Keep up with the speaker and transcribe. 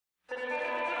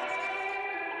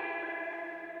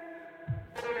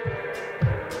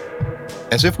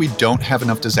As if we don't have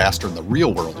enough disaster in the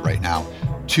real world right now,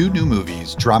 two new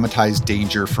movies dramatize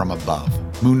danger from above,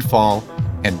 Moonfall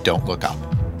and Don't Look Up.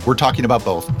 We're talking about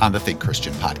both on the Think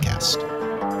Christian podcast.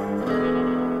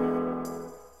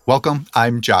 Welcome,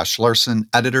 I'm Josh Larson,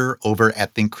 editor over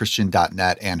at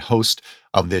thinkchristian.net and host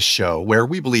of this show, where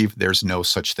we believe there's no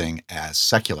such thing as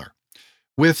secular.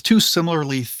 With two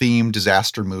similarly themed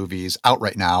disaster movies out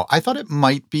right now, I thought it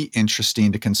might be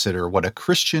interesting to consider what a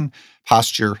Christian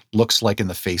posture looks like in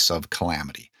the face of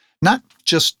calamity. Not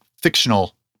just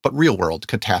fictional, but real-world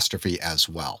catastrophe as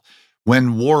well.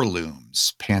 When war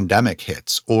looms, pandemic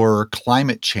hits, or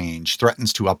climate change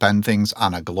threatens to upend things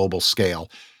on a global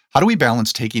scale, how do we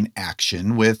balance taking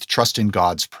action with trust in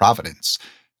God's providence?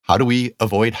 How do we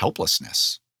avoid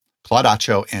helplessness? Claude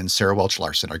Acho and Sarah Welch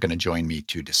Larson are going to join me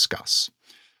to discuss.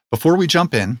 Before we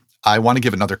jump in, I want to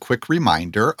give another quick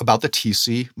reminder about the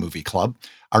TC Movie Club.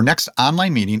 Our next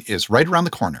online meeting is right around the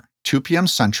corner, 2 p.m.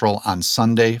 Central on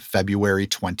Sunday, February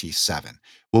 27.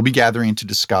 We'll be gathering to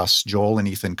discuss Joel and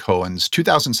Ethan Coen's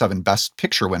 2007 Best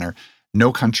Picture winner,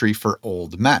 No Country for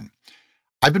Old Men.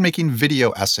 I've been making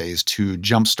video essays to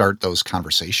jumpstart those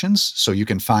conversations, so you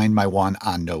can find my one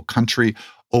on No Country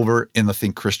over in the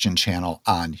Think Christian channel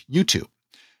on YouTube.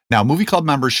 Now, Movie Club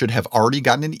members should have already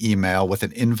gotten an email with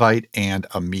an invite and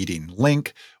a meeting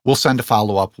link. We'll send a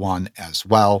follow-up one as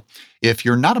well. If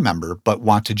you're not a member but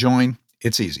want to join,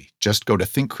 it's easy. Just go to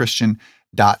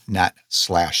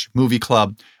thinkchristian.net/movie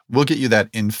club. We'll get you that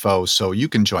info so you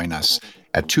can join us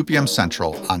at 2 p.m.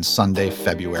 Central on Sunday,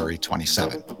 February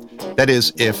 27. That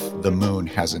is, if the moon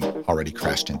hasn't already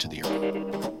crashed into the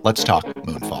earth. Let's talk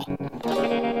Moonfall.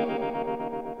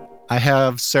 I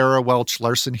have Sarah Welch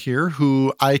Larson here,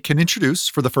 who I can introduce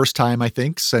for the first time, I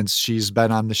think, since she's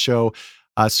been on the show.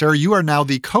 Sarah, you are now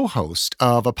the co-host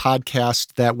of a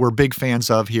podcast that we're big fans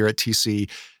of here at TC,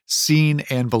 Seeing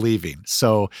and Believing.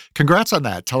 So congrats on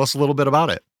that. Tell us a little bit about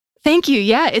it. Thank you.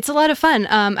 Yeah, it's a lot of fun.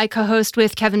 I co-host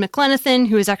with Kevin McLenithan,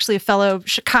 who is actually a fellow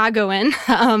Chicagoan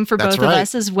for both of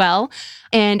us as well.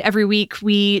 And every week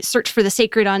we search for the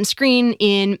sacred on screen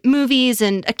in movies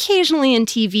and occasionally in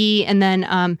TV. And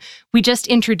then we just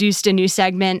introduced a new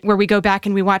segment where we go back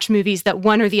and we watch movies that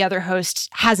one or the other host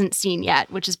hasn't seen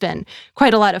yet, which has been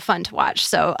quite a lot of fun to watch.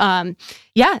 So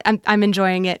yeah, I'm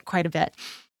enjoying it quite a bit.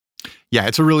 Yeah,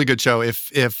 it's a really good show.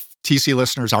 If TC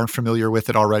listeners aren't familiar with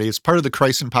it already, it's part of the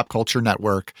Christ and Pop Culture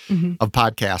Network of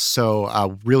podcasts. So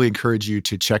I really encourage you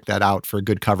to check that out for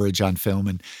good coverage on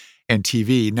film and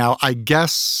TV. Now, I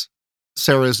guess,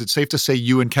 Sarah, is it safe to say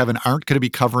you and Kevin aren't going to be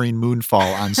covering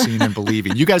Moonfall on Seeing and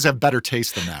Believing? You guys have better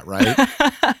taste than that, right?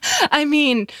 I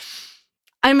mean,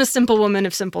 I'm a simple woman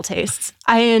of simple tastes.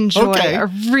 I enjoy a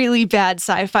really bad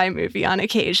sci-fi movie on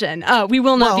occasion. We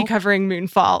will not be covering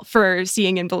Moonfall for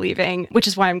Seeing and Believing, which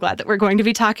is why I'm glad that we're going to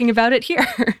be talking about it here.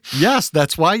 Yes,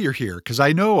 that's why you're here, because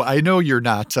I know you're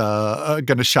not going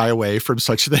to shy away from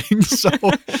such things. So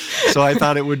I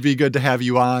thought it would be good to have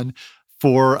you on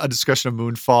for a discussion of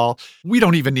Moonfall. We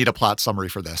don't even need a plot summary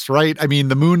for this, right? I mean,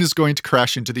 the moon is going to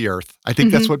crash into the earth. I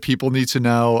think that's what people need to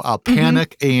know.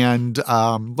 Panic and,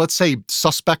 let's say,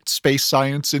 suspect space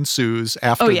science ensues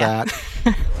after that.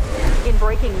 In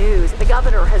breaking news, the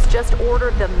governor has just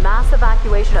ordered the mass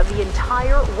evacuation of the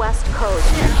entire West Coast.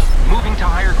 Moving to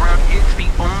higher ground is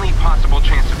the only possible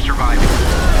chance of surviving.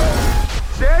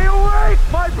 Stay awake,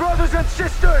 my brothers and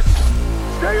sisters!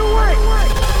 Stay awake!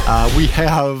 We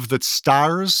have the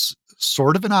stars,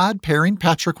 sort of an odd pairing,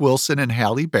 Patrick Wilson and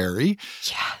Halle Berry.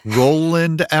 Yeah.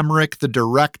 Roland Emmerich, the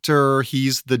director,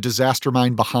 he's the disaster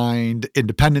mind behind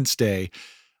Independence Day,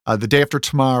 The Day After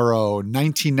Tomorrow,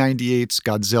 1998's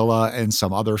Godzilla, and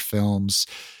some other films.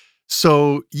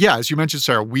 So, yeah, as you mentioned,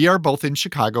 Sarah, we are both in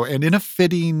Chicago, and in a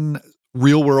fitting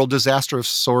real-world disaster of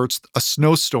sorts, a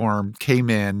snowstorm came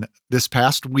in this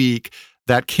past week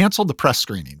that canceled the press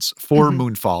screenings for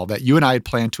Moonfall that you and I had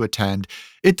planned to attend.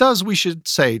 It does, we should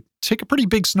say, take a pretty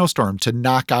big snowstorm to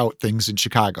knock out things in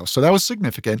Chicago. So that was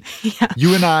significant. Yeah.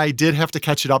 You and I did have to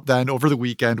catch it up then over the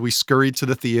weekend. We scurried to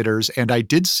the theaters, and I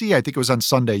did see, I think it was on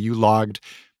Sunday, you logged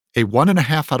a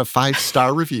 1.5 out of 5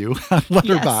 star review on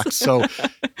Letterboxd. Yes. So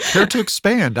care to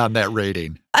expand on that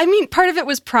rating? I mean, part of it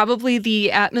was probably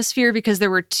the atmosphere because there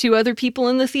were 2 other people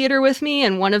in the theater with me,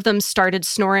 and one of them started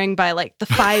snoring by like the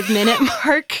 5-minute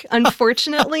mark,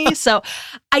 unfortunately. So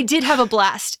I did have a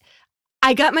blast.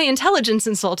 I got my intelligence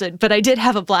insulted, but I did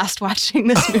have a blast watching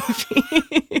this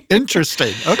movie.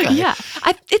 Interesting. Okay. Yeah.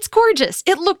 It's gorgeous.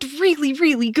 It looked really,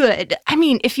 really good. I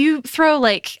mean, if you throw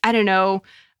like, I don't know,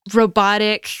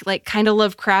 robotic, like kind of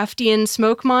Lovecraftian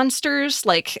smoke monsters,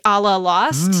 like a la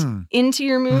Lost, into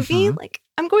your movie, like,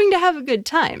 I'm going to have a good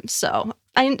time. So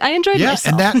I enjoyed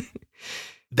myself. And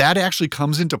that actually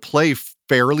comes into play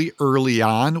fairly early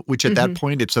on, which at that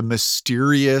point, it's a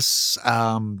mysterious,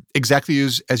 exactly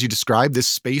as you described, this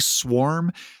space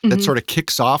swarm that sort of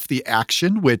kicks off the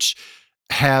action, which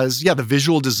has, the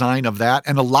visual design of that.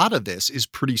 And a lot of this is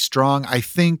pretty strong. I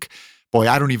think, boy,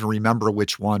 I don't even remember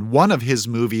which one. One of his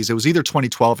movies, it was either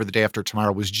 2012 or The Day After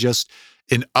Tomorrow, was just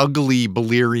an ugly,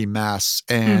 bleary mess.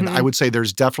 And I would say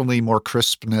there's definitely more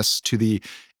crispness to the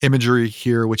imagery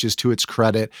here, which is to its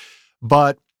credit.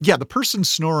 But yeah, the person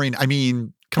snoring, I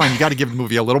mean, come on, you got to give the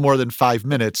movie a little more than 5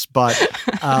 minutes. But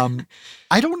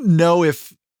I don't know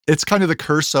if it's kind of the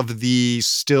curse of the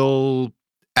still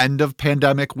end of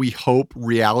pandemic, we hope,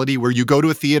 reality, where you go to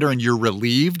a theater and you're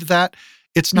relieved that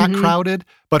it's not crowded.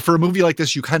 But for a movie like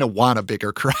this, you kind of want a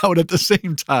bigger crowd at the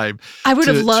same time. I would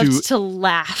have loved to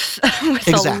laugh with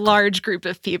a large group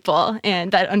of people.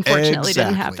 And that unfortunately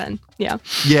didn't happen. Yeah.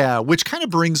 Yeah. Which kind of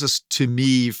brings us to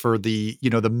me for the,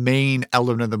 the main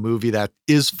element of the movie that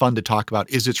is fun to talk about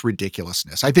is its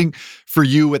ridiculousness. I think for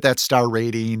you with that star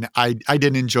rating, I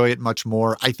didn't enjoy it much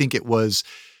more. I think it was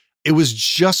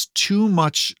just too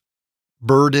much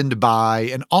burdened by,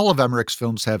 and all of Emmerich's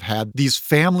films have had these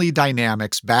family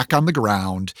dynamics back on the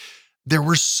ground. There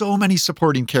were so many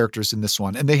supporting characters in this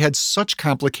one, and they had such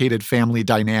complicated family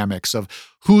dynamics of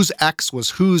whose ex was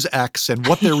whose ex and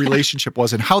what their relationship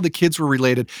was and how the kids were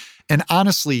related. And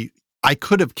honestly, I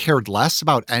could have cared less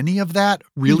about any of that,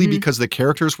 really, because the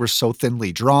characters were so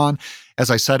thinly drawn. As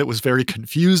I said, it was very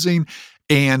confusing.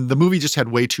 And the movie just had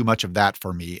way too much of that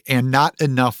for me and not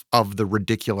enough of the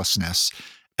ridiculousness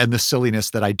and the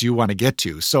silliness that I do want to get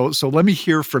to. So let me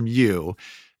hear from you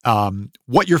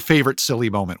what your favorite silly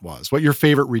moment was, what your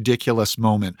favorite ridiculous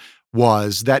moment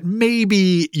was that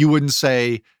maybe you wouldn't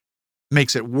say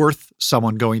makes it worth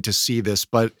someone going to see this,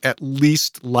 but at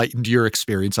least lightened your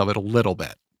experience of it a little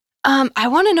bit. I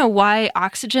want to know why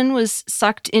oxygen was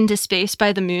sucked into space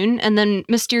by the moon and then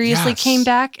mysteriously came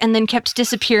back and then kept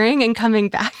disappearing and coming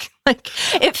back. Like,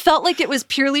 it felt like it was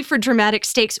purely for dramatic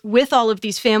stakes with all of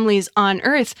these families on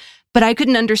Earth, but I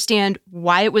couldn't understand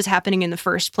why it was happening in the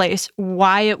first place,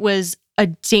 why it was a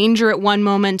danger at one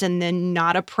moment and then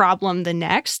not a problem the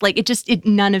next. Like,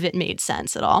 none of it made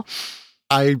sense at all.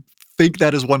 I think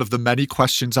that is one of the many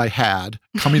questions I had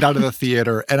coming out of the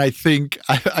theater. And I think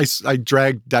I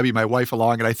dragged Debbie, my wife,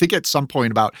 along. And I think at some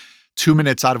point, about 2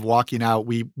 minutes out of walking out,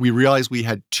 we realized we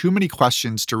had too many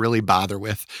questions to really bother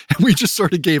with. And we just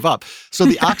sort of gave up. So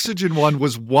the oxygen one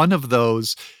was one of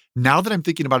those. Now that I'm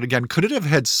thinking about it again, could it have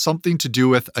had something to do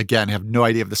with, again, I have no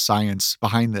idea of the science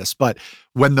behind this, but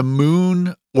when the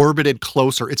moon orbited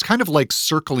closer, it's kind of like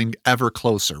circling ever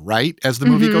closer, right? As the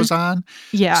movie goes on.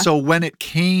 Yeah. So when it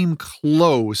came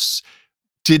close,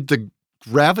 did the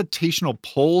gravitational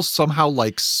pull somehow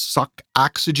like suck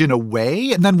oxygen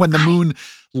away? And then when the moon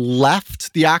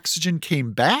left, the oxygen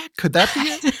came back? Could that be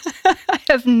it? I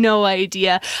have no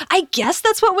idea. I guess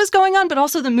that's what was going on, but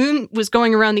also the moon was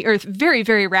going around the Earth very,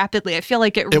 very rapidly. I feel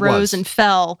like it rose and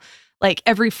fell like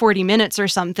every 40 minutes or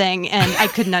something, and I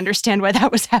couldn't understand why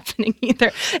that was happening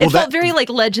either. It felt very like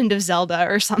Legend of Zelda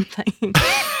or something.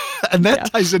 And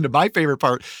that ties into my favorite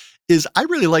part. Is I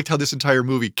really liked how this entire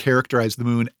movie characterized the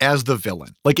moon as the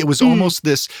villain. Like, it was almost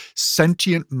this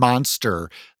sentient monster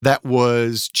that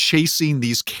was chasing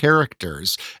these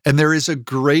characters. And there is a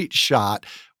great shot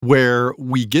where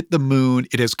we get the moon.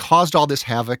 It has caused all this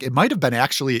havoc. It might have been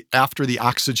actually after the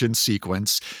oxygen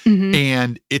sequence.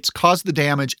 And it's caused the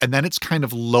damage. And then it's kind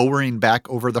of lowering back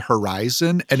over the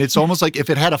horizon. And it's almost like if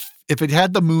it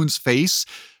had the moon's face,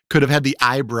 could have had the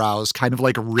eyebrows kind of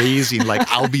like raising, like,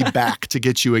 I'll be back to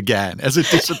get you again as it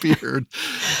disappeared.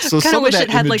 So kind of wish it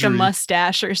had like a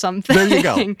mustache or something. There you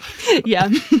go. Yeah.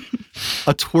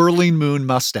 A twirling moon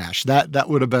mustache. That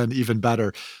would have been even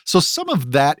better. So some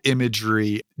of that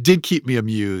imagery did keep me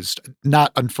amused.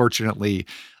 Not, unfortunately,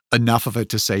 enough of it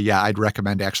to say, yeah, I'd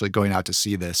recommend actually going out to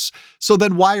see this. So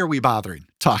then why are we bothering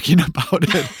talking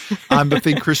about it on the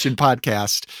Think Christian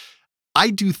podcast? I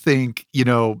do think,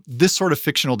 this sort of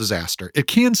fictional disaster, it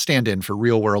can stand in for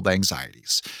real world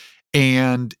anxieties.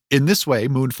 And in this way,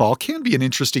 Moonfall can be an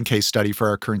interesting case study for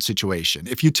our current situation.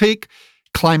 If you take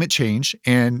climate change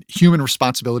and human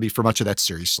responsibility for much of that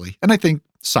seriously, and I think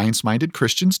science-minded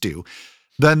Christians do,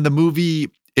 then the movie,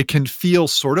 it can feel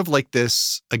sort of like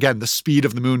this, again, the speed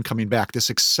of the moon coming back, this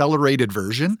accelerated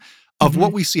version of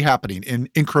what we see happening in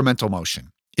incremental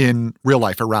motion in real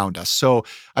life around us. So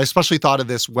I especially thought of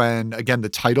this when, again, the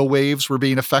tidal waves were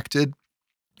being affected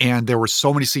and there were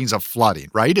so many scenes of flooding,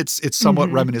 right? It's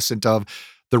somewhat reminiscent of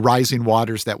the rising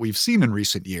waters that we've seen in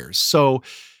recent years. So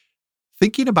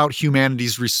thinking about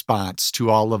humanity's response to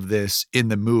all of this in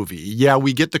the movie, yeah,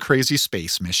 we get the crazy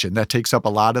space mission that takes up a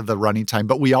lot of the running time,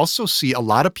 but we also see a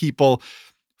lot of people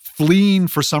fleeing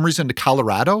for some reason to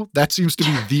Colorado. That seems to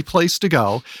be the place to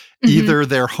go. Either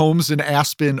their homes in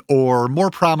Aspen or more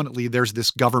prominently, there's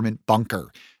this government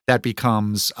bunker that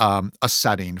becomes a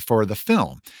setting for the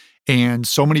film. And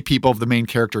so many people of the main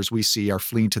characters we see are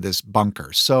fleeing to this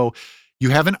bunker. So you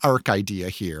have an Ark idea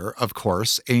here, of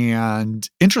course. And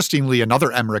interestingly,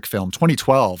 another Emmerich film,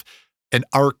 2012, an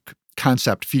Ark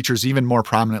concept features even more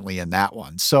prominently in that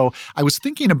one. So I was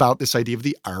thinking about this idea of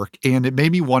the Ark, and it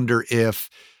made me wonder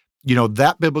if,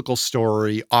 that biblical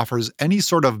story offers any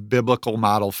sort of biblical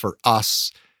model for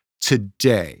us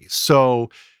today. So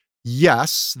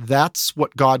yes, that's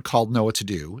what God called Noah to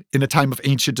do in a time of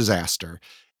ancient disaster.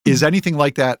 Is anything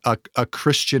like that a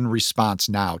Christian response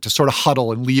now, to sort of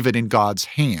huddle and leave it in God's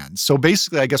hands? So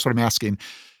basically, I guess what I'm asking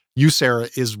you, Sarah,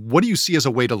 is what do you see as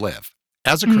a way to live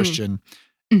as a Christian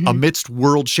amidst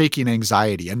world-shaking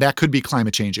anxiety? And that could be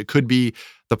climate change. It could be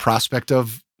the prospect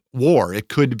of war. It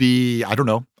could be, I don't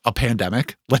know, a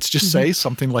pandemic, let's just say,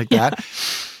 something like that.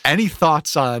 Any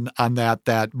thoughts on that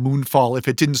Moonfall, if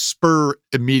it didn't spur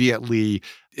immediately,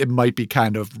 it might be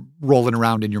kind of rolling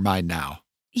around in your mind now?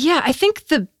 Yeah, I think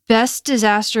the best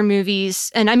disaster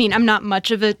movies, and I mean, I'm not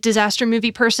much of a disaster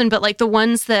movie person, but like the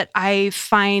ones that I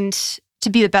find to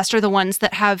be the best are the ones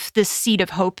that have this seed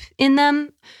of hope in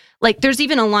them. Like there's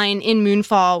even a line in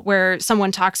Moonfall where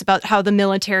someone talks about how the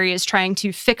military is trying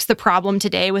to fix the problem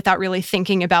today without really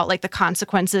thinking about like the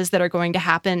consequences that are going to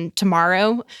happen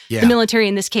tomorrow. Yeah. The military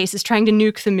in this case is trying to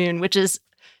nuke the moon, which is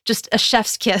just a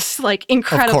chef's kiss, like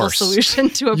incredible solution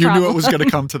to a problem. You knew it was going to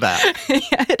come to that.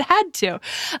 Yeah, it had to.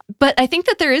 But I think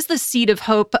that there is the seed of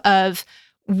hope of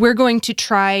we're going to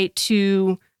try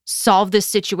to solve this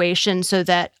situation so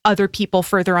that other people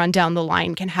further on down the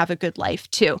line can have a good life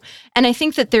too. And I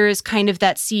think that there is kind of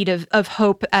that seed of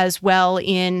hope as well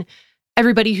in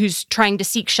everybody who's trying to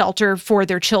seek shelter for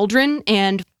their children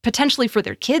and potentially for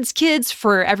their kids,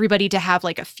 for everybody to have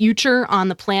like a future on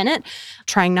the planet,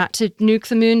 trying not to nuke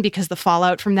the moon because the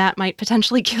fallout from that might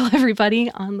potentially kill everybody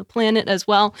on the planet as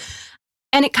well.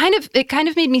 And it kind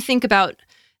of made me think about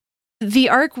the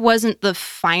Ark wasn't the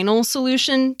final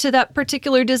solution to that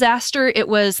particular disaster. It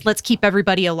was, let's keep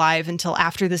everybody alive until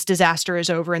after this disaster is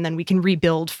over and then we can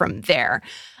rebuild from there.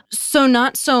 So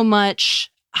not so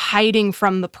much hiding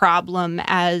from the problem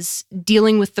as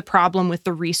dealing with the problem with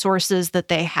the resources that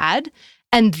they had.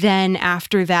 And then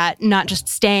after that, not just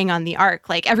staying on the Ark.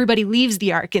 Like everybody leaves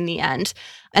the Ark in the end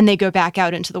and they go back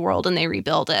out into the world and they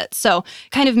rebuild it. So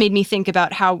kind of made me think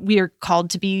about how we are called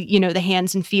to be, the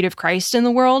hands and feet of Christ in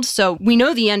the world. So we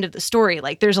know the end of the story.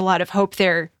 Like there's a lot of hope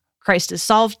there. Christ has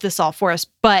solved this all for us,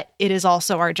 but it is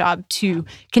also our job to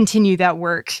continue that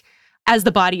work as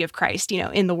the body of Christ,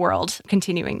 in the world,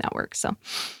 continuing that work. So,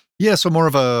 yeah, so more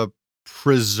of a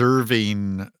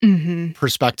preserving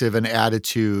perspective and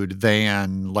attitude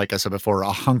than, like I said before,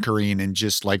 a hunkering and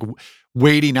just like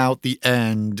waiting out the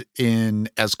end in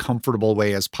as comfortable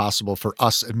way as possible for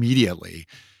us immediately.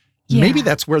 Yeah. Maybe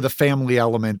that's where the family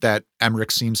element that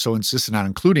Emmerich seems so insistent on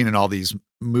including in all these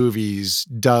movies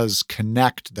does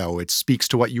connect, though. It speaks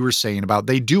to what you were saying about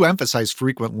they do emphasize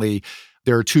frequently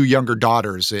there are two younger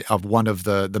daughters of one of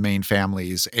the main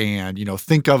families. And,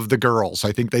 think of the girls.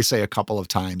 I think they say a couple of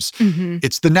times.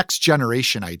 It's the next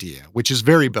generation idea, which is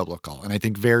very biblical and I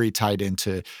think very tied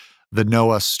into the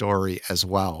Noah story as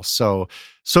well. So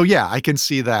yeah, I can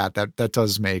see that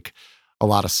does make a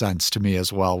lot of sense to me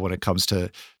as well when it comes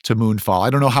to Moonfall. I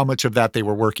don't know how much of that they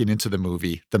were working into the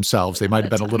movie themselves. They might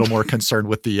have been a little more concerned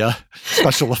with the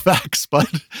special effects, but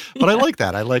I like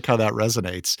that. I like how that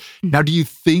resonates. Now, do you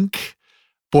think...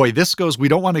 Boy, we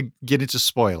don't want to get into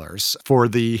spoilers for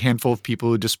the handful of people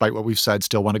who, despite what we've said,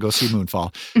 still want to go see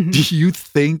Moonfall. Do you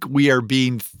think we are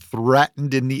being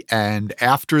threatened in the end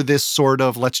after this sort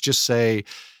of, let's just say,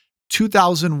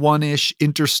 2001-ish,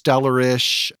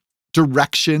 interstellar-ish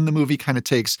direction the movie kind of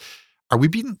takes? Are we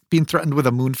being threatened with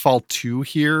a Moonfall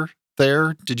 2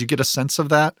 there? Did you get a sense of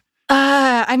that?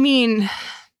 I mean...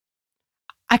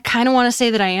 I kind of want to say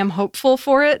that I am hopeful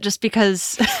for it just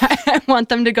because I want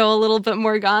them to go a little bit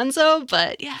more gonzo,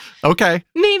 but yeah. Okay.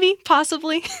 Maybe,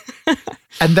 possibly.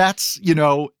 And that's,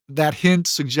 that hint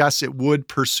suggests it would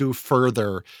pursue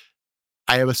further.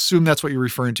 I assume that's what you're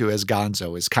referring to as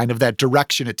gonzo, is kind of that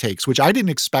direction it takes, which I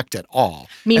didn't expect at all.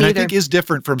 Me neither. And I think is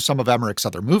different from some of Emmerich's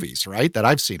other movies, right? That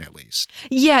I've seen at least.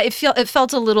 Yeah, it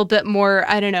felt a little bit more,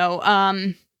 I don't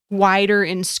know, wider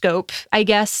in scope, I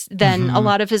guess, than a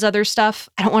lot of his other stuff.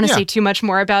 I don't want to say too much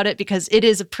more about it because it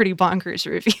is a pretty bonkers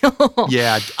reveal.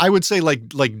 Yeah, I would say like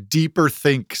deeper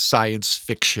think science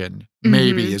fiction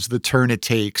maybe is the turn it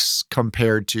takes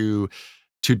compared to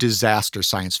disaster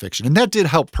science fiction. And that did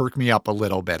help perk me up a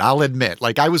little bit. I'll admit,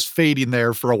 like I was fading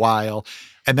there for a while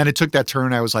and then it took that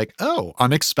turn. I was like, oh,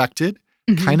 unexpected,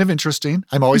 kind of interesting.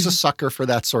 I'm always a sucker for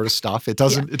that sort of stuff. It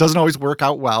doesn't always work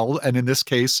out well. And in this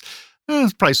case,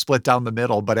 it's probably split down the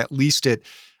middle, but at least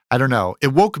I don't know.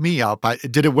 It woke me up.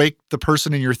 Did it wake the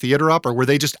person in your theater up or were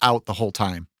they just out the whole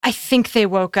time? I think they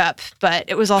woke up, but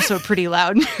it was also a pretty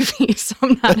loud movie, so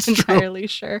I'm not entirely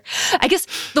sure. I guess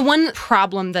the one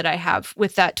problem that I have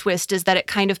with that twist is that it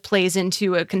kind of plays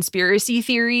into a conspiracy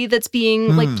theory that's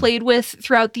being like played with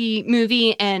throughout the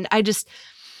movie. And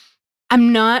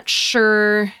I'm not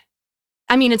sure.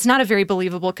 I mean, it's not a very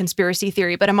believable conspiracy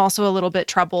theory, but I'm also a little bit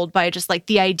troubled by just like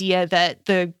the idea that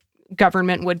the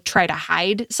government would try to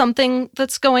hide something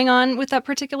that's going on with that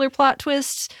particular plot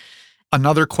twist.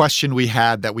 Another question we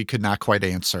had that we could not quite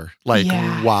answer. Like,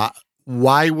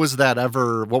 why was that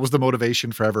ever, what was the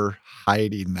motivation for ever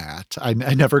hiding that? I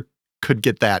never could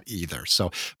get that either.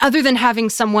 So other than having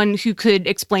someone who could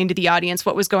explain to the audience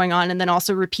what was going on and then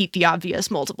also repeat the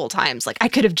obvious multiple times, like I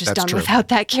could have just done without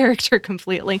that character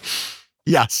completely.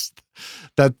 Yes,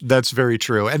 that's very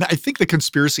true. And I think the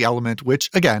conspiracy element, which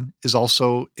again is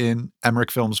also in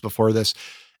Emmerich films before this,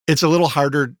 it's a little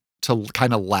harder to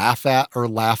kind of laugh at or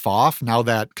laugh off now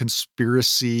that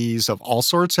conspiracies of all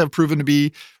sorts have proven to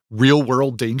be real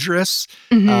world dangerous.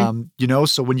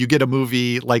 So when you get a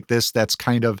movie like this, that's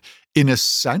kind of in a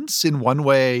sense, in one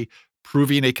way,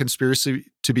 proving a conspiracy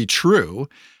to be true.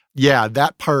 Yeah,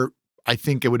 that part, I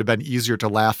think it would have been easier to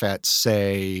laugh at,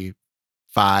 say,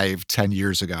 5-10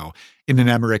 years ago in an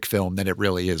Emmerich film than it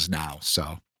really is now.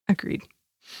 So agreed.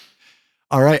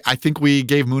 All right. I think we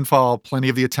gave Moonfall plenty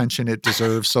of the attention it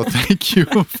deserves. So thank you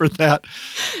for that.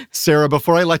 Sarah,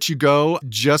 before I let you go,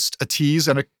 just a tease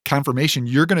and a confirmation.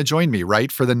 You're going to join me,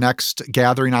 right, for the next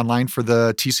gathering online for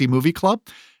the TC Movie Club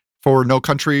for No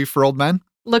Country for Old Men?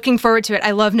 Looking forward to it.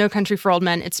 I love No Country for Old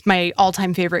Men. It's my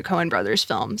all-time favorite Coen Brothers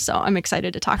film. So I'm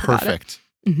excited to talk about it. Perfect.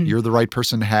 You're the right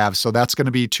person to have. So that's going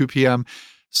to be 2 p.m.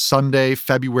 Sunday,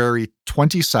 February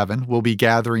 27. We'll be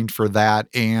gathering for that.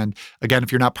 And again,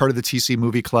 if you're not part of the TC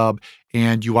Movie Club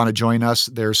and you want to join us,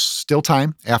 there's still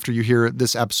time after you hear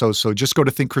this episode. So just go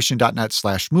to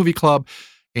thinkchristian.net/movie club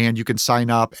and you can sign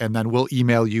up, and then we'll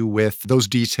email you with those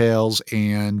details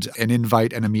and an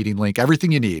invite and a meeting link,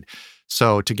 everything you need.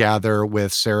 So to gather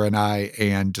with Sarah and I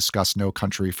and discuss No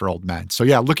Country for Old Men. So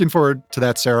yeah, looking forward to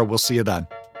that, Sarah. We'll see you then.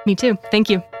 Me too. Thank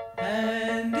you.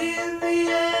 And in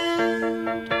the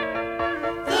end,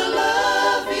 the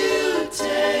love you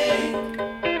take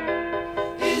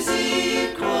is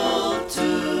equal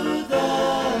to the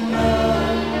love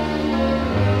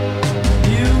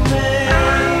you make.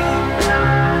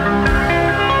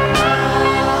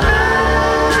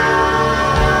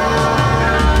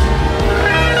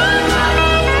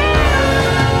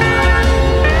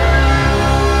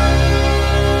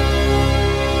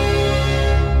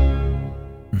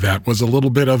 That was a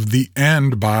little bit of The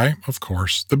End by, of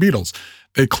course, the Beatles.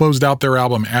 They closed out their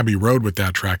album Abbey Road with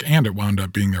that track, and it wound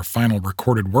up being their final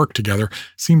recorded work together.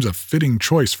 Seems a fitting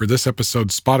choice for this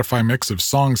episode's Spotify mix of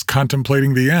songs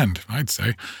contemplating the end, I'd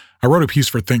say. I wrote a piece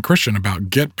for Think Christian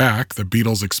about Get Back, the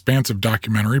Beatles' expansive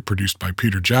documentary produced by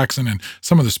Peter Jackson, and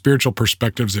some of the spiritual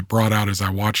perspectives it brought out as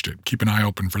I watched it. Keep an eye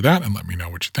open for that and let me know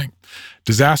what you think.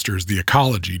 Disasters, the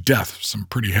ecology, death, some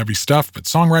pretty heavy stuff, but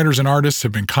songwriters and artists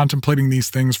have been contemplating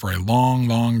these things for a long,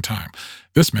 long time.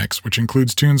 This mix, which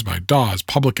includes tunes by Dawes,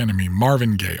 Public Enemy,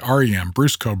 Marvin Gaye, R.E.M.,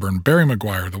 Bruce Cockburn, Barry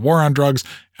Maguire, The War on Drugs,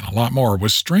 and a lot more,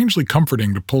 was strangely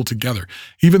comforting to pull together.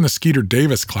 Even the Skeeter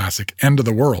Davis classic, End of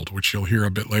the World, which you'll hear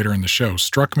a bit later in the show,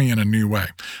 struck me in a new way.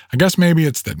 I guess maybe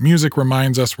it's that music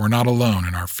reminds us we're not alone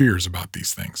in our fears about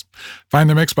these things. Find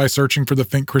the mix by searching for the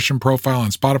Think Christian profile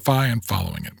on Spotify and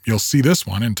following it. You'll see this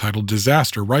one entitled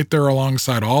Disaster right there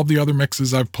alongside all the other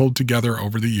mixes I've pulled together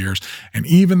over the years, and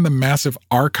even the massive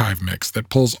archive mix that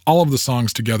pulls all of the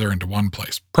songs together into one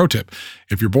place. Pro tip,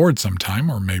 if you're bored sometime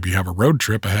or maybe have a road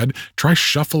trip ahead, try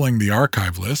shuffling the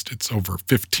archive list. It's over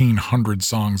 1,500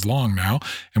 songs long now.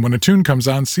 And when a tune comes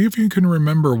on, see if you can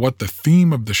remember what the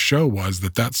theme of the show was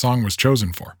that song was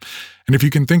chosen for. And if you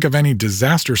can think of any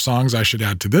disaster songs I should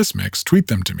add to this mix, tweet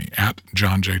them to me at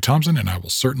John J. Thompson, and I will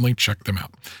certainly check them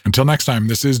out. Until next time,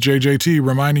 this is JJT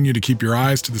reminding you to keep your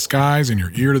eyes to the skies and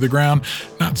your ear to the ground,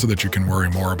 not so that you can worry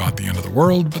more about the end of the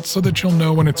world, but so that you'll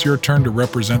know when it's your turn to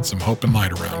represent some hope and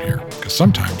light around here, because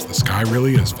sometimes the sky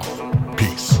really is falling.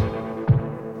 Peace.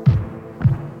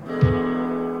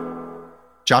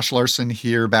 Josh Larson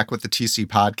here, back with the TC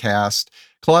Podcast.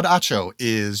 Claude Acho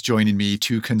is joining me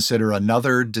to consider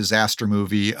another disaster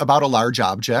movie about a large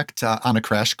object on a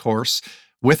crash course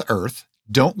with Earth,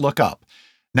 Don't Look Up.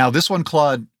 Now, this one,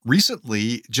 Claude,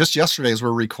 recently, just yesterday as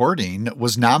we're recording,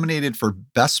 was nominated for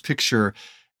Best Picture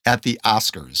at the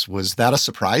Oscars. Was that a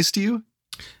surprise to you?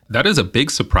 That is a big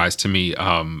surprise to me.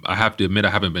 I have to admit, I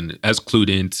haven't been as clued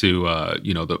into,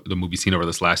 the movie scene over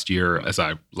this last year as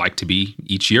I like to be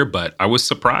each year, but I was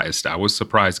surprised. I was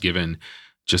surprised given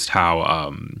just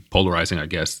how polarizing, I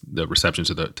guess, the reception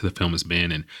to the film has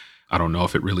been. And I don't know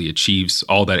if it really achieves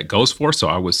all that it goes for. So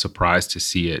I was surprised to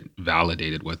see it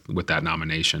validated with that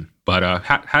nomination. But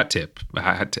hat tip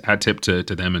to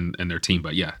them and their team.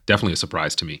 But yeah, definitely a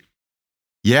surprise to me.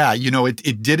 Yeah,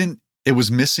 it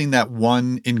was missing that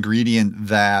one ingredient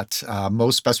that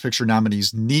most Best Picture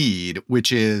nominees need,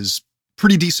 which is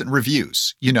pretty decent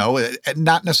reviews.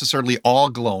 Not necessarily all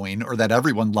glowing or that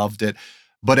everyone loved it,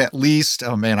 but at least,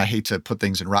 oh man, I hate to put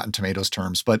things in Rotten Tomatoes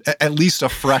terms, but at least a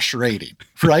fresh rating,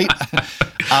 right?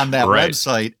 On that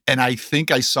website. And I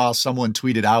think I saw someone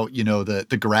tweeted out,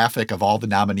 the graphic of all the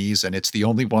nominees, and it's the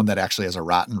only one that actually has a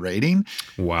rotten rating.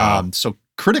 Wow. So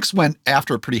critics went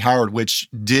after it pretty hard, which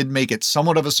did make it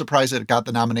somewhat of a surprise that it got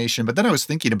the nomination. But then I was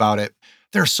thinking about it.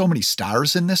 There are so many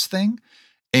stars in this thing,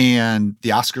 and the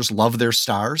Oscars love their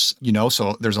stars,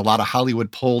 so there's a lot of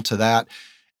Hollywood pull to that.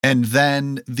 And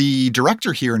then the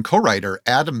director here and co-writer,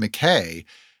 Adam McKay,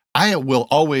 I will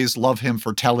always love him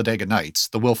for Talladega Nights,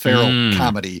 the Will Ferrell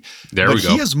comedy. There we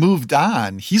go. He has moved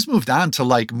on. He's moved on to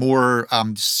like more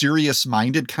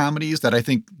serious-minded comedies that I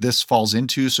think this falls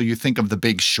into. So you think of The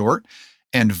Big Short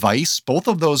and Vice. Both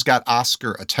of those got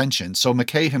Oscar attention. So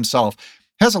McKay himself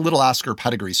has a little Oscar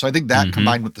pedigree. So I think that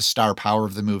combined with the star power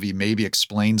of the movie maybe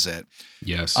explains it.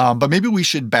 Yes. But maybe we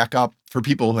should back up for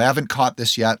people who haven't caught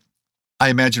this yet. I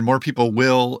imagine more people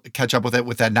will catch up with it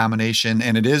with that nomination,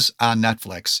 and it is on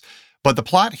Netflix. But the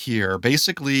plot here,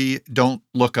 basically, Don't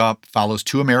Look Up follows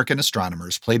two American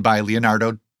astronomers played by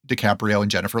Leonardo DiCaprio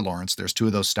and Jennifer Lawrence. There's two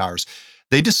of those stars.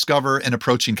 They discover an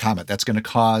approaching comet that's going to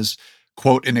cause,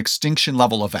 quote, an extinction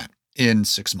level event in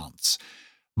 6 months.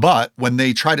 But when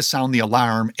they try to sound the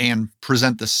alarm and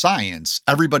present the science,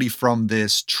 everybody from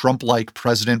this Trump-like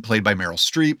president played by Meryl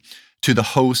Streep to the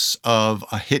hosts of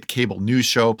a hit cable news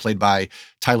show played by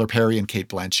Tyler Perry and Cate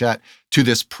Blanchett, to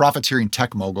this profiteering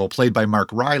tech mogul played by Mark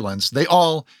Rylance, they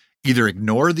all either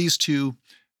ignore these two,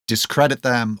 discredit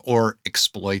them, or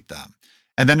exploit them.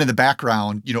 And then in the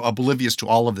background, oblivious to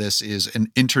all of this is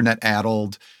an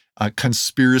internet-addled,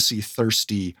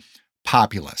 conspiracy-thirsty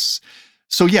populace.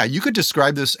 So yeah, you could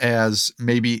describe this as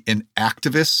maybe an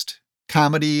activist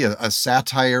comedy, a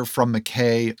satire from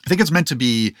McKay. I think it's meant to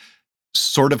be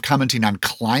sort of commenting on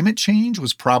climate change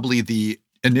was probably the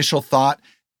initial thought.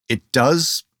 It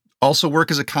does also work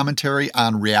as a commentary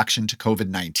on reaction to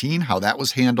COVID-19, how that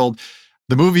was handled.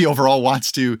 The movie overall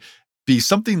wants to be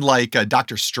something like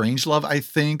Dr. Strangelove, I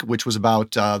think, which was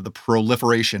about the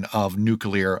proliferation of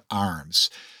nuclear arms.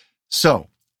 So,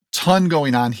 ton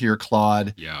going on here,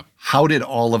 Claude. Yeah. How did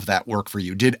all of that work for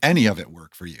you? Did any of it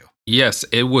work for you? Yes,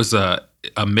 it was a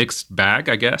mixed bag,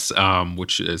 I guess,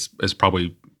 which is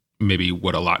probably maybe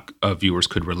what a lot of viewers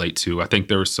could relate to. I think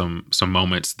there were some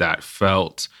moments that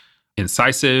felt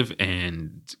incisive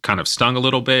and kind of stung a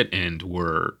little bit and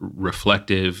were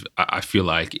reflective, I feel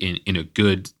like, in a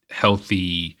good,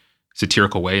 healthy,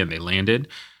 satirical way, and they landed.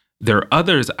 There are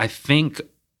others, I think,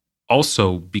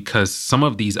 also because some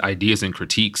of these ideas and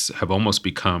critiques have almost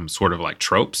become sort of like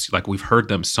tropes. Like we've heard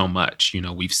them so much,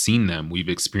 we've seen them, we've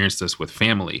experienced this with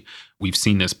family, we've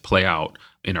seen this play out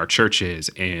in our churches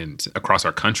and across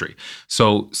our country.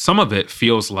 So some of it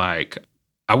feels like,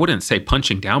 I wouldn't say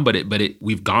punching down, but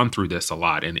we've gone through this a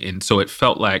lot. And so it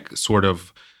felt like sort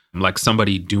of like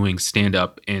somebody doing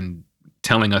stand-up and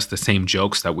telling us the same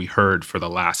jokes that we heard for the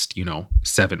last,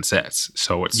 7 sets.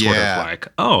 So it's sort of like,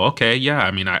 oh, okay, yeah, I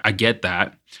mean, I get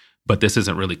that, but this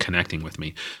isn't really connecting with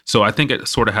me. So I think it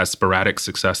sort of has sporadic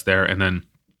success there. And then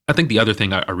I think the other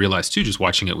thing I realized too, just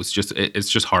watching it, was it's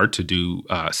just hard to do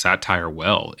satire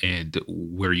well, and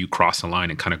where you cross a line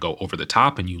and kind of go over the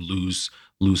top and you lose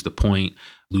the point,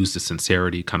 lose the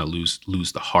sincerity, kind of lose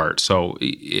the heart. So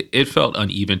it felt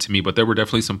uneven to me, but there were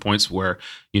definitely some points where,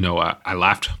 I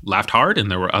laughed hard,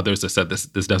 and there were others that said this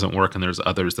doesn't work, and there's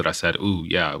others that I said, ooh,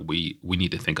 yeah, we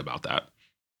need to think about that.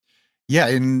 Yeah,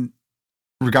 in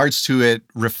regards to it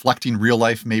reflecting real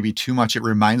life maybe too much, it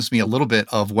reminds me a little bit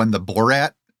of when the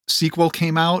Borat sequel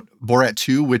came out, Borat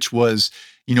 2, which was,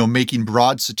 making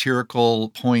broad satirical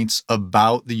points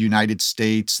about the United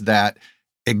States that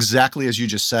exactly as you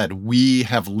just said. We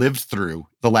have lived through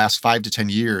the last 5 to 10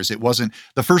 years. It wasn't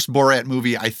the first Borat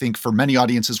movie, I think, for many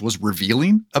audiences was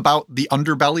revealing about the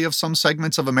underbelly of some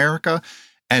segments of America.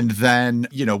 And then,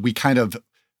 we kind of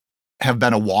have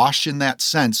been awash in that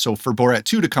sense. So for Borat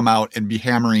 2 to come out and be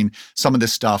hammering some of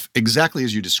this stuff exactly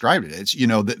as you described it, it's,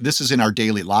 this is in our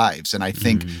daily lives. And I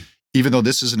think even though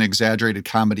this is an exaggerated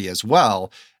comedy as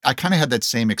well, I kind of had that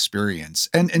same experience.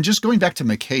 And just going back to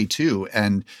McKay too,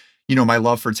 and, my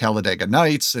love for Talladega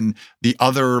Nights and the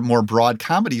other more broad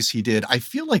comedies he did, I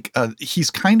feel like his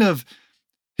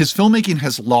filmmaking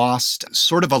has lost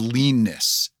sort of a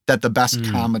leanness that the best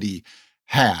comedy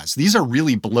has. These are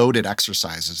really bloated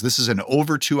exercises. This is an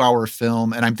over 2-hour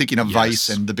film, and I'm thinking of Vice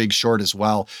and The Big Short as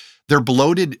well. They're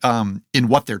bloated in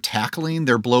what they're tackling.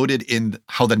 They're bloated in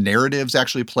how the narratives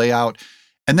actually play out.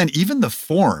 And then even the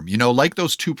form, like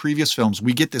those 2 previous films,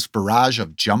 we get this barrage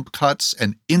of jump cuts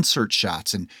and insert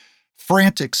shots and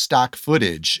frantic stock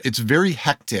footage. It's very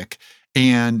hectic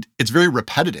and it's very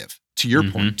repetitive, to your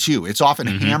point too. It's often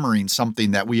hammering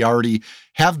something that we already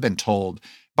have been told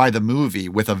by the movie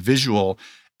with a visual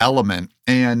element.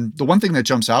 And the one thing that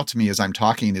jumps out to me as I'm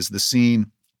talking is the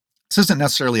scene. This isn't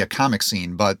necessarily a comic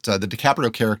scene, but the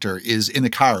DiCaprio character is in the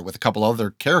car with a couple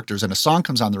other characters and a song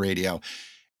comes on the radio.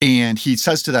 And he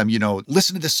says to them,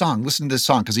 listen to this song,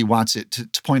 because he wants it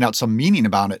to point out some meaning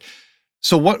about it.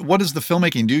 So what does the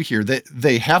filmmaking do here?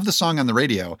 They have the song on the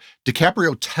radio.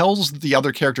 DiCaprio tells the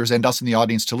other characters and us in the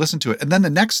audience to listen to it. And then the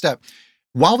next step,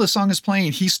 while the song is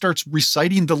playing, he starts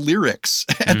reciting the lyrics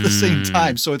at the same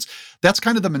time. So that's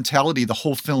kind of the mentality the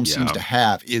whole film seems to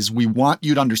have, is we want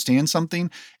you to understand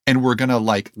something and we're going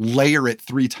to layer it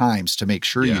 3 times to make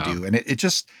sure you do. And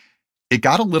it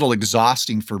got a little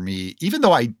exhausting for me, even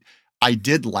though I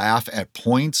did laugh at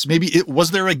points. Maybe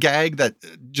was there a gag that,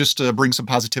 just to bring some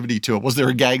positivity to it, was there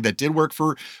a gag that did work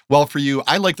well for you?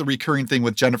 I like the recurring thing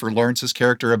with Jennifer Lawrence's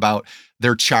character about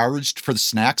they're charged for the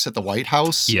snacks at the White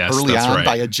House early on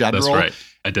by a general. That's right.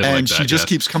 I did like that. And she just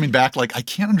keeps coming back I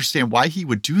can't understand why he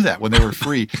would do that when they were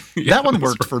free. That one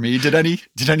worked for me. Did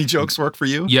any jokes work for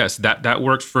you? Yes, that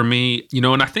worked for me.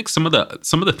 And I think some of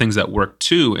the things that worked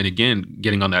too, and again,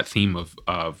 getting on that theme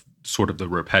of sort of the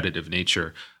repetitive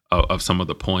nature of some of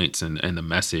the points and the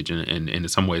message, and in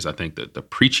some ways, I think that the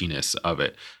preachiness of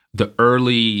it, the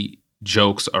early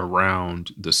jokes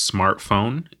around the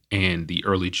smartphone and the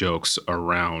early jokes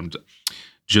around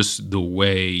just the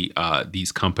way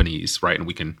these companies, right? And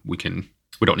we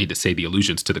don't need to say the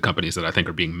allusions to the companies that I think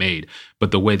are being made,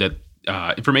 but the way that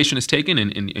information is taken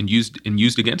and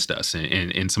used against us,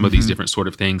 and some of these different sort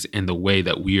of things, and the way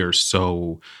that we are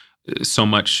so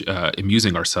much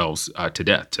amusing ourselves to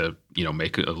death to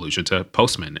make an allusion to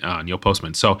Postman, Neil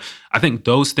Postman. So I think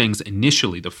those things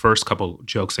initially, the first couple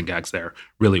jokes and gags there,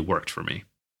 really worked for me.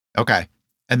 Okay.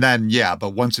 And then, but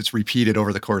once it's repeated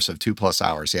over the course of 2+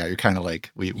 hours, you're kind of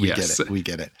like, we get it. We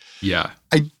get it. Yeah.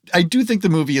 I do think the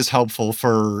movie is helpful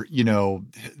for,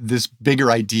 this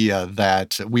bigger idea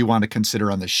that we want to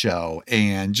consider on the show,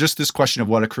 and just this question of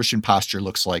what a Christian posture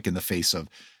looks like in the face of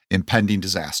impending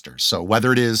disasters. So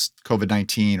whether it is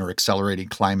COVID-19 or accelerating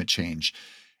climate change.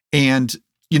 And,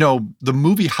 the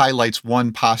movie highlights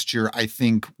one posture I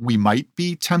think we might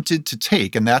be tempted to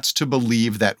take, and that's to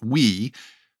believe that we,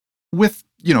 with,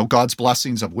 God's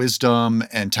blessings of wisdom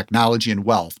and technology and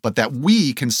wealth, but that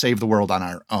we can save the world on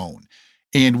our own.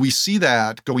 And we see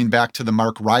that going back to the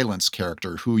Mark Rylance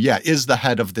character, who, is the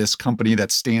head of this company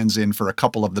that stands in for a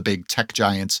couple of the big tech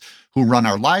giants who run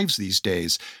our lives these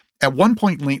days. At one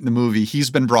point late in the movie, he's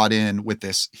been brought in with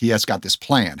this. He has got this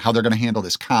plan, how they're going to handle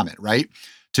this comet, right?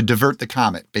 To divert the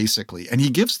comet, basically. And he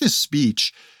gives this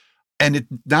speech, and it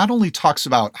not only talks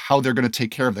about how they're going to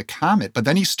take care of the comet, but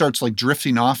then he starts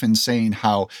drifting off and saying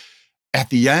how at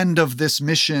the end of this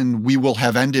mission, we will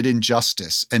have ended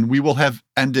injustice and we will have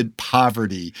ended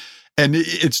poverty. And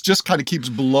it's just kind of keeps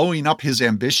blowing up his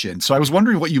ambition. So I was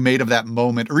wondering what you made of that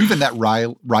moment, or even that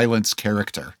Rylance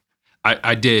character.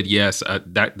 I did, yes.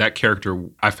 That character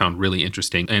I found really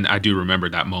interesting, and I do remember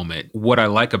that moment. What I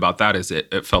like about that is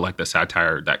it felt like the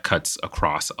satire that cuts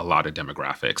across a lot of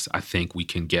demographics. I think we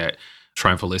can get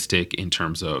triumphalistic in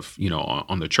terms of,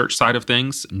 on the church side of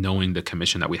things, knowing the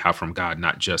commission that we have from God,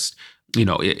 not just,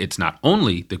 it's not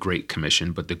only the Great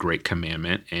Commission, but the Great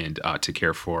Commandment, and to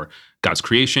care for God's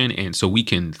creation. And so we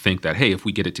can think that, hey, if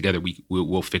we get it together,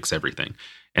 we'll fix everything.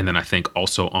 And then I think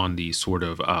also on the sort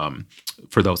of,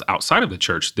 for those outside of the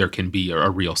church, there can be a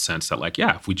real sense that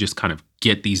if we just kind of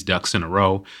get these ducks in a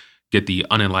row, get the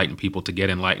unenlightened people to get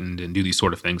enlightened and do these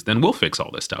sort of things, then we'll fix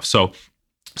all this stuff. So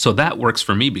that works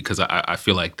for me because I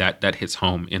feel like that hits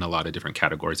home in a lot of different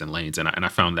categories and lanes. And I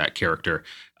found that character,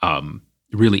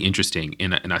 really interesting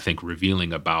and I think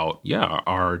revealing about,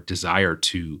 our desire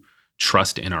to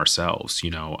trust in ourselves.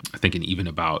 I think even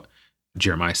about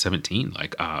Jeremiah 17,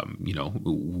 like,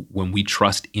 when we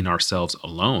trust in ourselves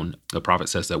alone, the prophet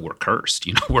says that we're cursed.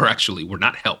 We're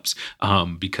not helped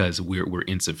because we're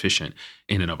insufficient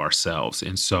in and of ourselves.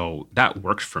 And so that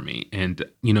worked for me. And,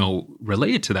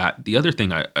 related to that, the other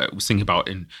thing I was thinking about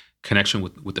in connection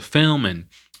with the film and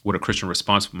what a Christian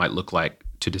response might look like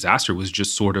to disaster was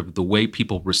just sort of the way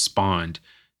people respond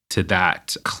to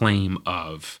that claim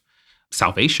of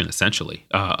salvation, essentially,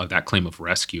 of that claim of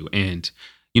rescue. And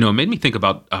it made me think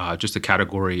about just a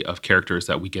category of characters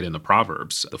that we get in the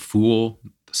Proverbs: the fool,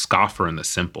 the scoffer, and the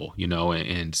simple,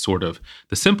 and sort of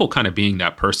the simple kind of being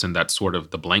that person that's sort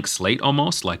of the blank slate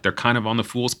almost, like they're kind of on the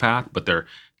fool's path, but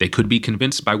they could be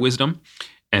convinced by wisdom.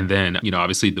 And then,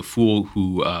 obviously the fool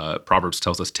who Proverbs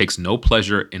tells us takes no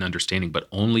pleasure in understanding, but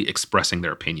only expressing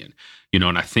their opinion.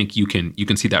 And I think you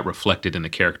can see that reflected in the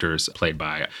characters played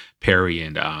by Perry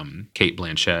and Cate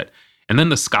Blanchett. And then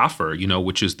the scoffer,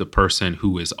 which is the person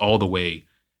who is all the way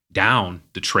down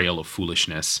the trail of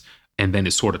foolishness and then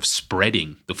is sort of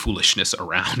spreading the foolishness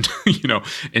around,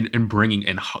 and bringing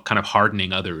and kind of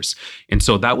hardening others. And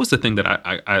so that was the thing that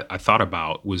I thought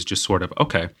about, was just sort of,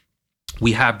 okay,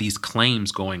 we have these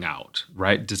claims going out,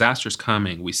 right? Disaster's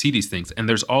coming. We see these things, and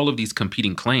there's all of these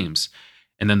competing claims.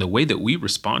 And then the way that we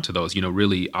respond to those,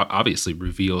 really obviously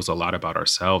reveals a lot about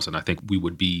ourselves. And I think we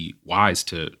would be wise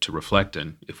to reflect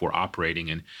on if we're operating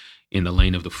in the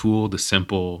lane of the fool, the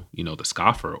simple, the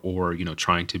scoffer, or,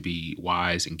 trying to be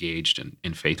wise, engaged,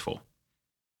 and faithful.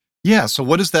 Yeah. So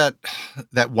what does that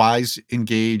wise,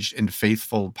 engaged, and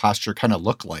faithful posture kind of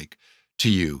look like to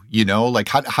you? Like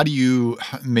how do you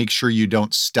make sure you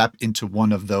don't step into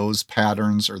one of those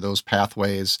patterns or those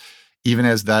pathways, even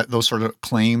as those sort of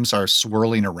claims are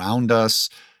swirling around us?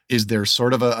 Is there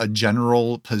sort of a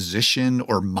general position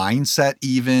or mindset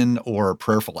even, or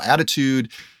prayerful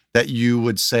attitude that you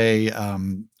would say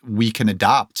we can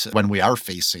adopt when we are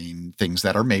facing things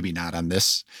that are maybe not on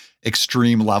this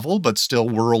extreme level, but still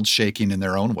world-shaking in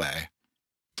their own way?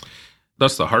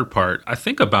 That's the hard part. I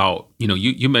think about,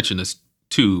 you mentioned this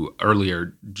too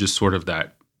earlier, just sort of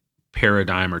that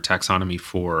paradigm or taxonomy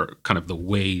for kind of the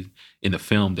way in the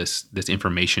film this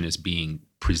information is being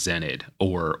presented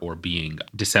or being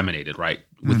disseminated, right?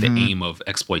 With the aim of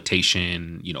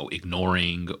exploitation,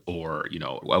 ignoring, or,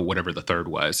 whatever the third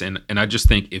was. And I just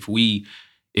think if we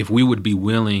would be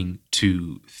willing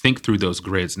to think through those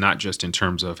grids, not just in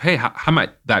terms of, hey, how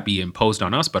might that be imposed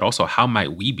on us, but also how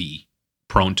might we be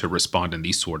prone to respond in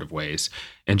these sort of ways,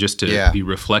 and just to be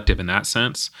reflective in that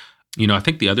sense. I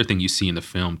think the other thing you see in the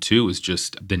film too is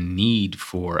just the need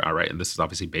for, all right, and this is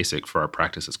obviously basic for our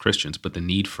practice as Christians, but the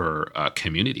need for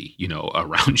community,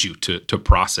 around you to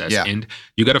process. Yeah. And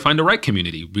you got to find the right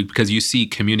community, because you see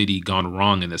community gone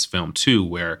wrong in this film too,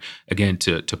 where, again,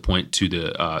 to point to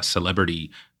the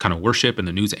celebrity kind of worship and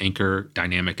the news anchor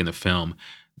dynamic in the film,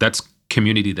 that's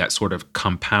community that sort of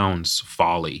compounds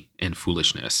folly and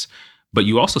foolishness. But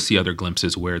you also see other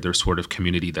glimpses where there's sort of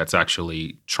community that's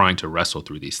actually trying to wrestle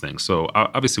through these things. So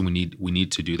obviously we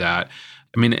need to do that.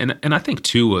 I mean, and I think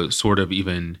too, sort of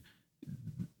even,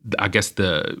 I guess,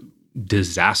 the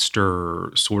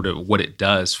disaster, sort of what it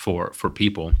does for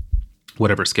people,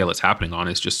 whatever scale it's happening on,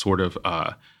 is just sort of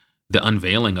the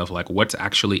unveiling of like what's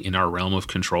actually in our realm of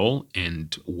control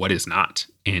and what is not,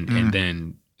 and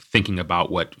then thinking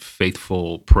about what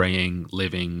faithful, praying,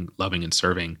 living, loving, and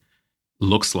serving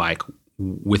looks like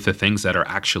with the things that are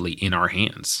actually in our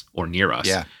hands or near us,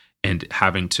 and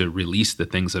having to release the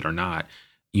things that are not,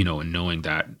 and knowing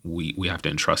that we have to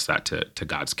entrust that to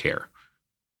God's care.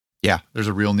 Yeah, there's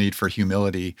a real need for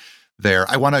humility there.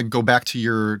 I want to go back to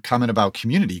your comment about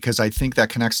community, because I think that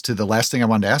connects to the last thing I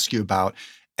wanted to ask you about,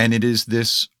 and it is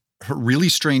this really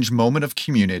strange moment of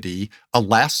community, a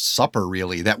Last Supper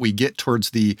really, that we get towards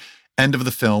the end of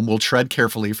the film. We'll tread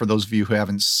carefully for those of you who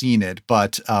haven't seen it,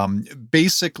 but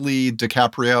basically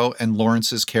DiCaprio and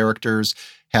Lawrence's characters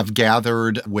have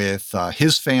gathered with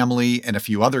his family and a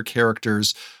few other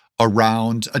characters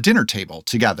around a dinner table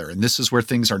together. And this is where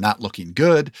things are not looking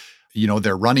good.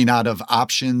 They're running out of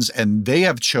options, and they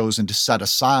have chosen to set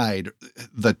aside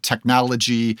the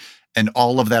technology and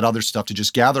all of that other stuff to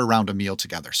just gather around a meal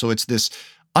together. So it's this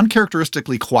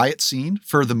uncharacteristically quiet scene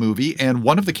for the movie. And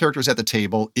one of the characters at the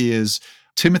table is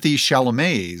Timothée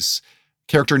Chalamet's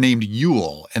character named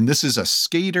Yule. And this is a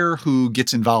skater who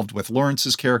gets involved with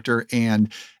Lawrence's character. And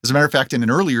as a matter of fact, in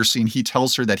an earlier scene, he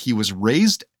tells her that he was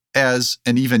raised as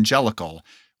an evangelical,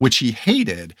 which he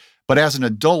hated, But as an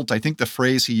adult, I think the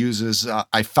phrase he uses,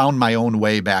 I found my own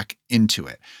way back into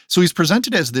it. So he's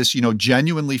presented as this,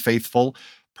 genuinely faithful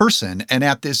person. And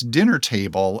at this dinner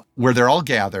table where they're all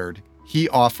gathered, he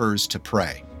offers to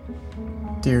pray.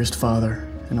 Dearest Father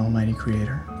and Almighty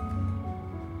Creator,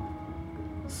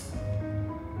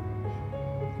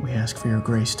 we ask for your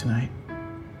grace tonight,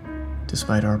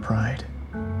 despite our pride,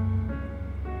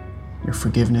 your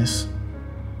forgiveness,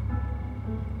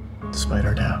 despite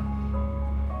our doubt.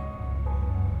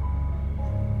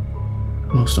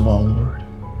 Most of all, Lord,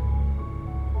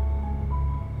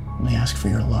 we ask for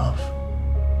your love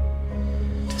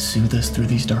to soothe us through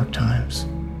these dark times.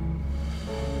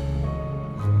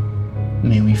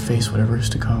 May we face whatever is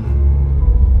to come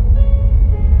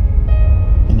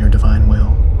in your divine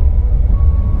will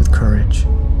with courage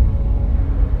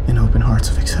and open hearts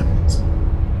of acceptance.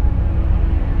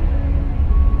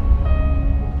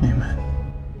 Amen.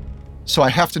 So I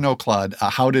have to know, Claude,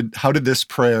 how did this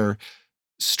prayer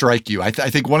strike you? I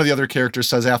think one of the other characters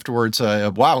says afterwards,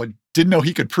 wow, I didn't know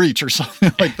he could preach or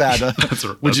something like that. That's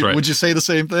right. Would you say the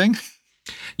same thing?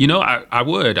 I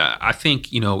would. I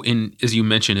think, as you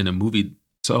mentioned, in a movie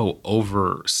so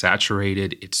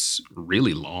oversaturated, it's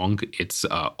really long. It's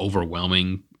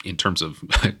overwhelming in terms of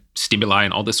stimuli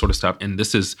and all this sort of stuff. And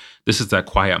this is that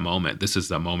quiet moment. This is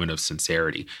the moment of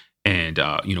sincerity. And,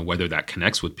 whether that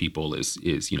connects with people is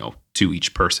to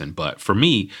each person. But for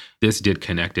me, this did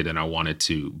connect it, and I wanted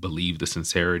to believe the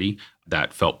sincerity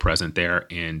that felt present there.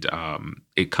 And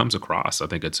it comes across. I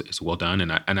think it's well done.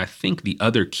 And I think the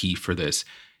other key for this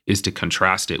is to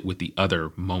contrast it with the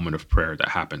other moment of prayer that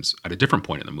happens at a different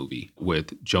point in the movie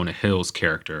with Jonah Hill's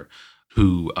character,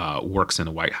 who works in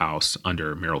the White House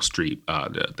under Meryl Streep,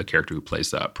 the character who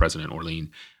plays President Orlean.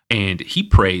 And he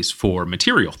prays for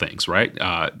material things, right?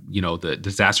 The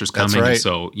disaster's coming. That's right. And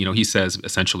so, he says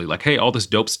essentially like, hey, all this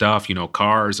dope stuff,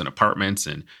 cars and apartments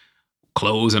and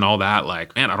clothes and all that,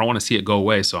 like, man, I don't want to see it go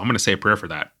away. So I'm going to say a prayer for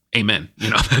that. Amen.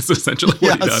 That's essentially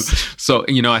what he does. So,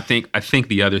 I think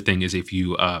the other thing is if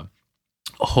you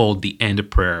hold the end of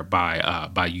prayer by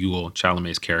Yul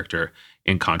Chalamet's character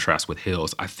in contrast with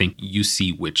Hill's, I think you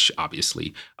see which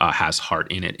obviously has heart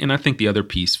in it. And I think the other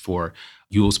piece for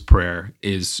Yul's prayer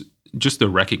is just the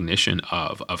recognition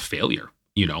of failure,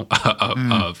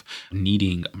 of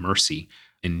needing mercy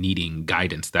and needing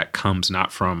guidance that comes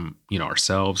not from,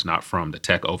 ourselves, not from the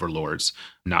tech overlords,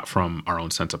 not from our own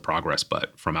sense of progress,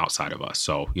 but from outside of us.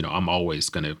 So, I'm always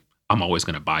going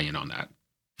to buy in on that.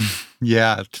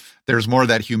 Yeah, there's more of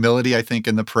that humility, I think,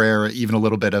 in the prayer, even a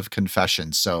little bit of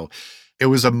confession. So it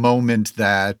was a moment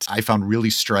that I found really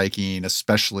striking,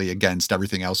 especially against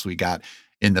everything else we got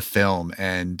in the film.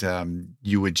 And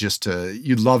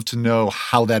you'd love to know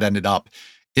how that ended up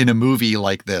in a movie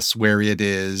like this, where it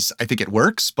is, I think it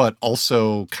works, but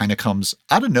also kind of comes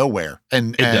out of nowhere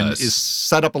and is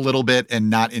set up a little bit and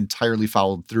not entirely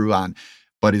followed through on,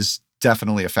 but is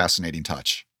definitely a fascinating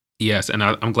touch. Yes, and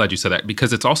I'm glad you said that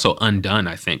because it's also undone,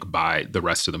 I think, by the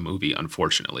rest of the movie,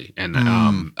 unfortunately. And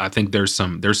I think there's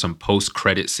some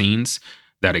post-credit scenes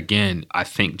that, again, I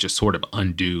think just sort of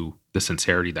undo the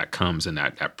sincerity that comes in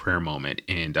that prayer moment.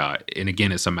 And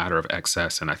again, it's a matter of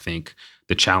excess. And I think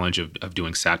the challenge of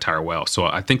doing satire well. So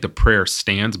I think the prayer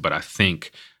stands, but I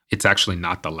think it's actually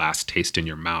not the last taste in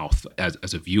your mouth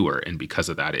as a viewer. And because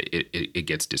of that, it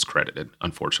gets discredited,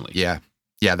 unfortunately. Yeah,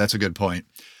 that's a good point.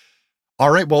 All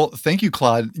right. Well, thank you,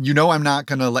 Claude. I'm not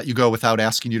going to let you go without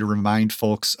asking you to remind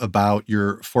folks about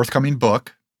your forthcoming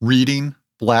book, Reading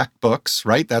Black Books,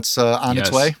 right? That's on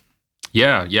its way.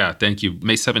 Yeah. Thank you.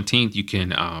 May 17th, you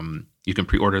can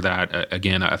pre-order that.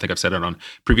 Again, I think I've said it on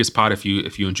previous pod. If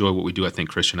you enjoy what we do, I think,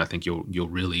 Christian, I think you'll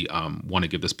really want to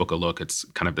give this book a look. It's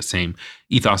kind of the same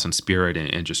ethos and spirit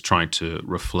and just trying to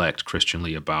reflect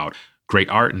Christianly about great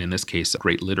art, and in this case,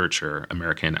 great literature,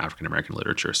 African-American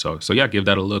literature. So yeah, give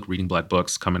that a look. Reading Black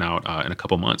Books coming out in a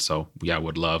couple months. So yeah, I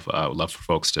would love for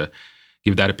folks to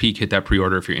give that a peek, hit that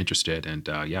pre-order if you're interested. And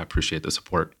appreciate the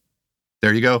support.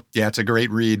 There you go. Yeah, it's a great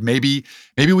read. Maybe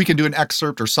we can do an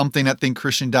excerpt or something at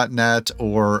thinkchristian.net,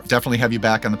 or definitely have you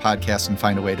back on the podcast and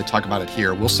find a way to talk about it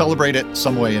here. We'll celebrate it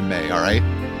some way in May. All right.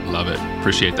 Love it.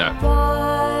 Appreciate that.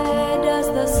 Why does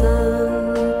the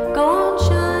sun go on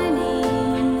shining?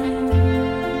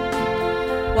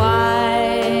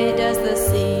 Why does the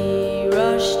sea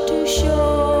rush to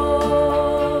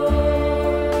shore?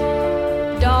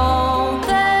 Don't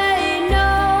they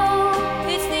know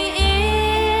it's the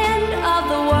end of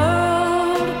the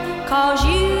world? 'Cause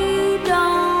you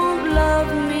don't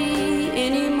love me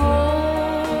anymore.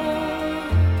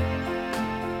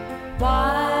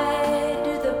 Why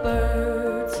do the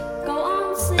birds go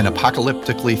on singing? an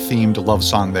apocalyptically themed love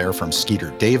song there from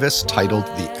Skeeter Davis titled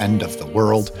The End of the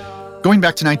World. Going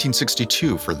back to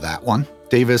 1962 for that one.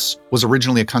 Davis was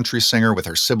originally a country singer with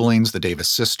her siblings, the Davis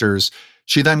sisters.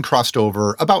 She then crossed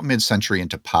over about mid-century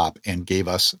into pop and gave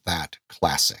us that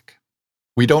classic.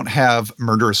 We don't have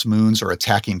murderous moons or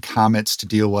attacking comets to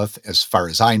deal with, as far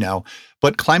as I know,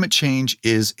 but climate change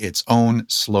is its own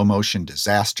slow-motion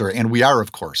disaster, and we are,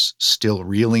 of course, still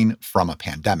reeling from a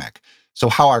pandemic. So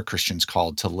how are Christians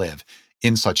called to live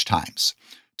in such times?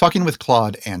 Talking with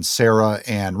Claude and Sarah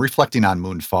and reflecting on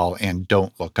Moonfall and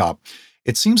Don't Look Up,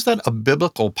 it seems that a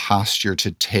biblical posture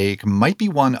to take might be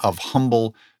one of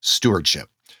humble stewardship.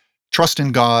 Trust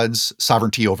in God's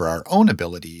sovereignty over our own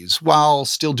abilities while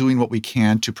still doing what we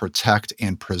can to protect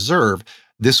and preserve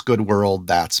this good world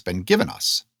that's been given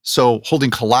us. So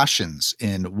holding Colossians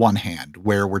in one hand,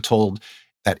 where we're told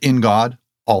that in God,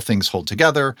 all things hold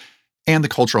together, and the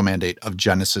cultural mandate of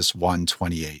Genesis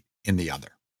 1:28 in the other.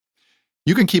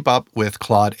 You can keep up with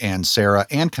Claude and Sarah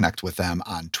and connect with them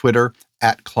on Twitter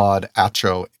at Claude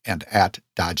Atcho and at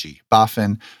Dodgy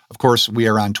Boffin. Of course, we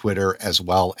are on Twitter as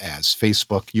well as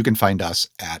Facebook. You can find us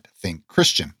at Think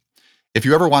Christian. If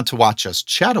you ever want to watch us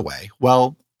chat away,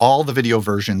 well, all the video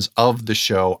versions of the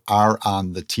show are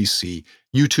on the TC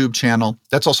YouTube channel.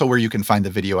 That's also where you can find the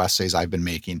video essays I've been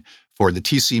making for the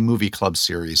TC Movie Club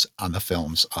series on the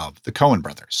films of the Coen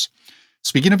brothers.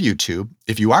 Speaking of YouTube,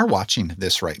 if you are watching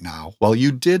this right now, well,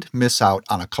 you did miss out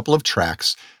on a couple of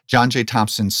tracks John J.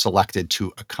 Thompson selected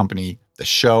to accompany the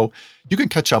show. You can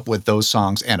catch up with those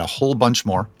songs and a whole bunch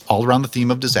more, all around the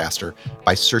theme of disaster,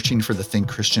 by searching for the Think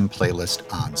Christian playlist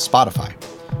on Spotify.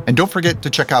 And don't forget to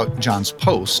check out John's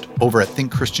post over at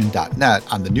thinkchristian.net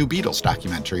on the new Beatles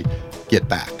documentary, Get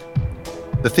Back.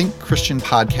 The Think Christian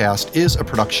podcast is a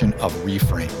production of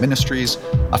Reframe Ministries,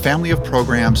 a family of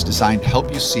programs designed to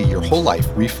help you see your whole life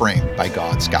reframed by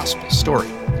God's gospel story.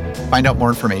 Find out more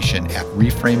information at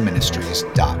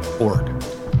reframeministries.org.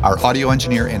 Our audio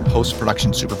engineer and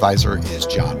post-production supervisor is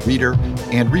John Reeder,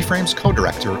 and Reframe's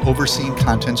co-director overseeing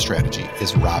content strategy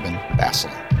is Robin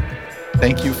Basselin.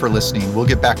 Thank you for listening. We'll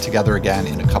get back together again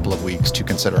in a couple of weeks to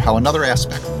consider how another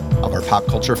aspect of our pop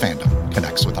culture fandom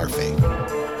connects with our faith.